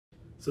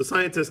So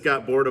scientists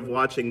got bored of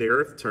watching the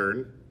Earth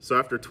turn, so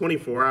after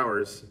 24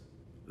 hours,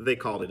 they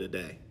called it a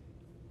day.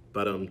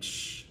 But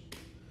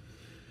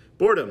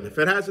boredom. If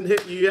it hasn't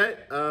hit you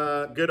yet,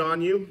 good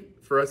on you.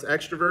 For us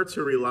extroverts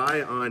who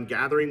rely on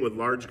gathering with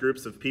large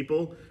groups of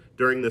people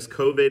during this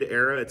COVID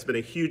era, it's been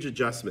a huge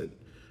adjustment.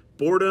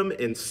 Boredom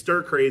and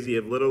stir crazy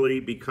have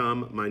literally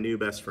become my new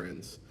best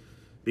friends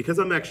because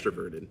I'm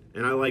extroverted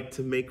and I like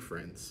to make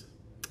friends.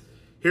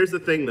 Here's the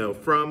thing though,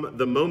 from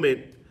the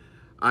moment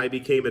I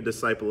became a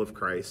disciple of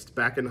Christ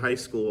back in high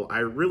school, I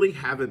really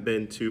haven't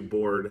been too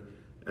bored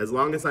as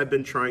long as I've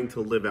been trying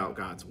to live out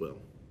God's will.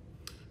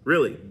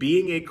 Really,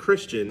 being a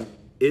Christian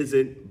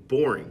isn't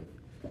boring.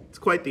 It's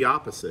quite the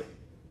opposite.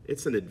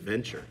 It's an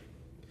adventure.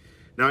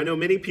 Now, I know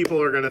many people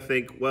are going to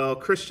think, well,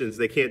 Christians,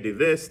 they can't do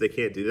this, they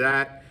can't do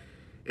that.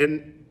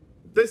 And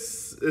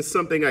this is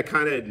something I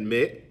kind of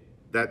admit,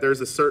 that there's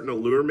a certain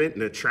allurement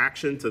and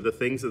attraction to the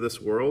things of this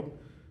world,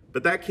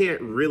 but that can't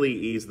really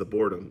ease the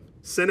boredom.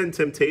 Sin and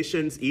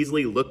temptations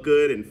easily look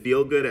good and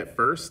feel good at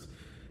first,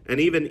 and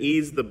even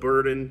ease the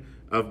burden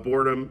of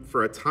boredom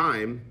for a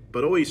time,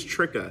 but always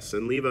trick us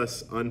and leave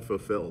us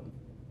unfulfilled.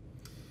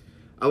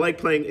 I like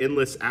playing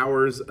endless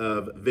hours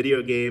of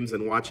video games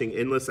and watching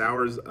endless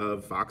hours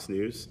of Fox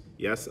News.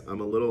 Yes, I'm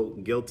a little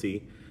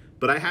guilty,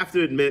 but I have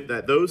to admit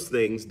that those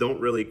things don't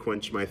really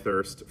quench my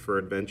thirst for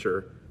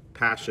adventure,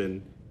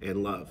 passion,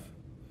 and love.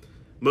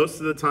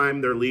 Most of the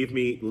time, they're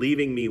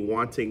leaving me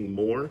wanting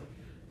more,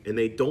 and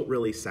they don't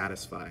really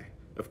satisfy.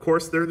 Of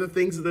course, they're the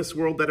things of this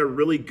world that are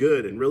really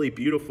good and really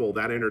beautiful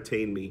that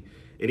entertain me,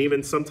 and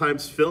even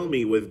sometimes fill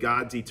me with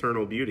God's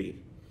eternal beauty.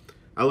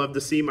 I love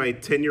to see my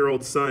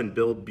 10-year-old son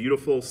build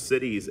beautiful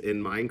cities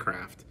in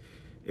Minecraft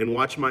and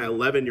watch my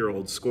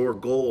 11-year-old score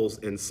goals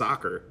in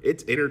soccer.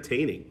 It's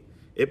entertaining.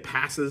 It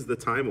passes the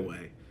time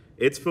away.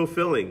 It's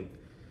fulfilling.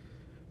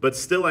 But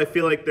still, I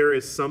feel like there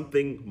is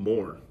something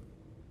more.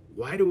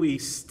 Why do we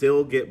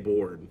still get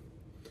bored?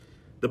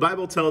 The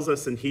Bible tells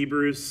us in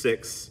Hebrews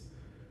 6,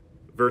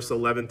 verse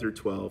 11 through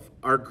 12,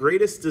 our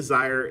greatest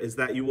desire is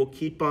that you will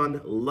keep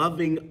on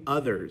loving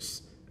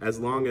others as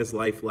long as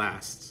life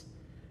lasts,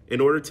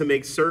 in order to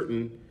make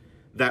certain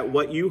that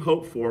what you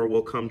hope for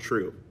will come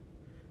true.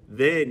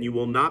 Then you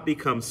will not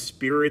become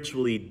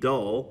spiritually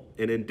dull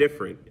and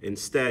indifferent.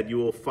 Instead, you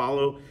will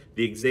follow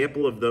the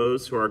example of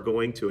those who are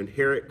going to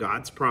inherit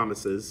God's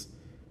promises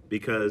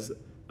because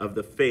of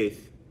the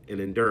faith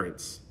and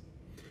endurance.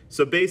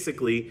 So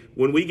basically,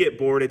 when we get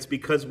bored, it's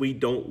because we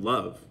don't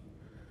love.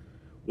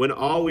 When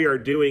all we are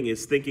doing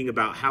is thinking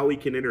about how we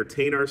can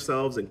entertain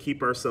ourselves and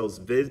keep ourselves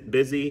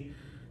busy,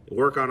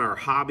 work on our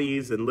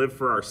hobbies and live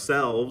for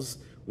ourselves,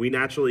 we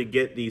naturally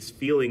get these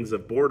feelings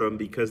of boredom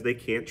because they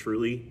can't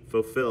truly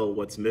fulfill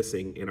what's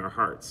missing in our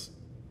hearts.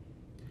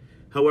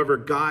 However,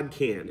 God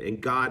can,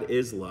 and God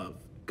is love.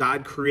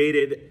 God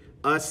created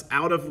us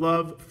out of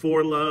love,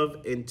 for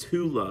love, and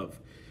to love.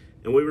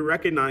 And when we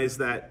recognize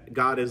that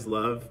God is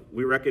love,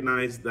 we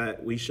recognize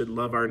that we should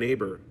love our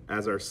neighbor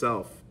as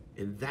ourselves.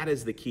 And that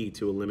is the key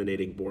to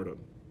eliminating boredom.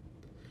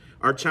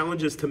 Our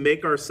challenge is to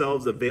make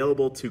ourselves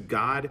available to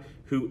God,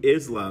 who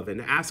is love, and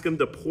ask him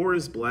to pour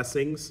his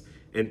blessings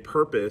and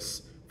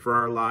purpose for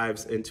our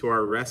lives into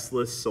our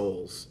restless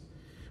souls.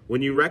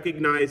 When you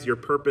recognize your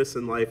purpose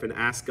in life and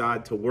ask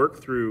God to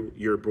work through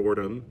your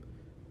boredom,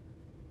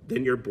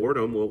 then your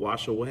boredom will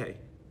wash away.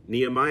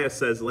 Nehemiah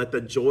says, let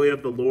the joy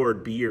of the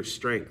Lord be your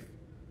strength.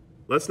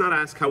 Let's not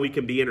ask how we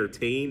can be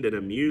entertained and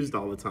amused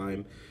all the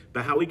time,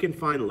 but how we can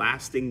find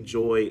lasting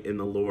joy in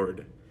the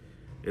Lord.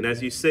 And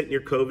as you sit in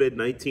your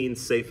COVID-19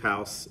 safe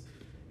house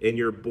in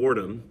your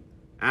boredom,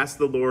 ask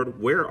the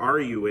Lord, where are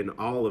you in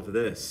all of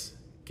this?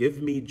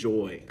 Give me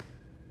joy.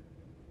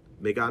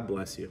 May God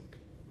bless you.